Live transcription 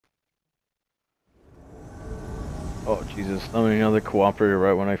Oh Jesus, not another cooperator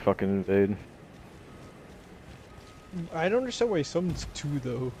right when I fucking invade. I don't understand why summon's two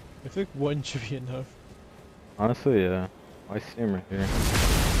though. I think one should be enough. Honestly, yeah. I see him right here.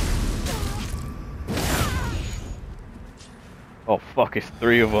 Oh fuck, it's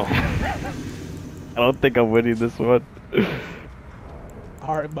three of them. I don't think I'm winning this one.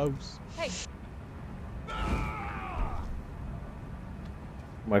 Alright, mouse. Hey. Am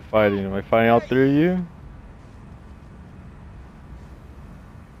I fighting? Am I fighting all three of you?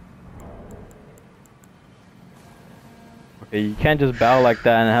 Okay, you can't just bow like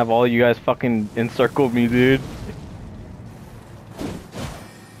that and have all you guys fucking encircle me, dude.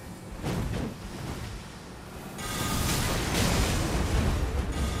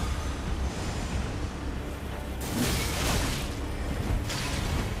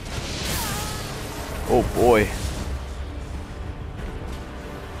 Oh boy.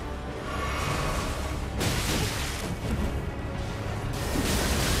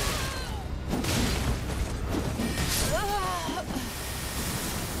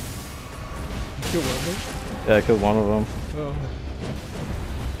 You kill one of them? Yeah, I killed one of them. Oh.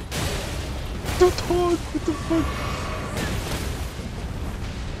 Don't talk! What the fuck?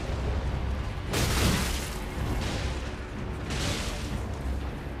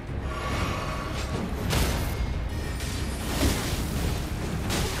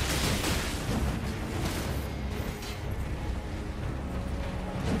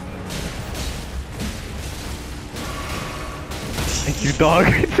 Thank you, dog.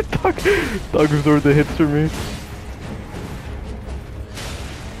 Dog absorbed the hits for me.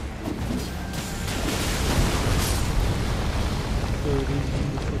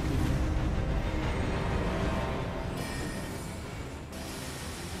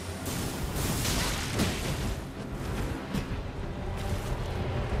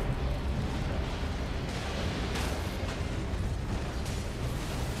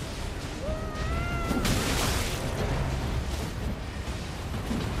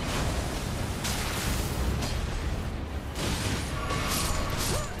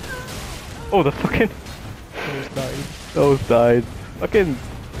 Oh, the fucking... Almost died. Those died. Fucking...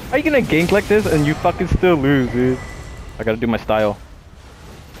 How you gonna gank like this and you fucking still lose, dude? I gotta do my style.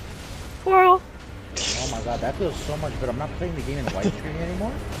 Oh my god, that feels so much better. I'm not playing the game in widescreen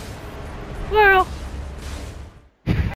anymore. Well.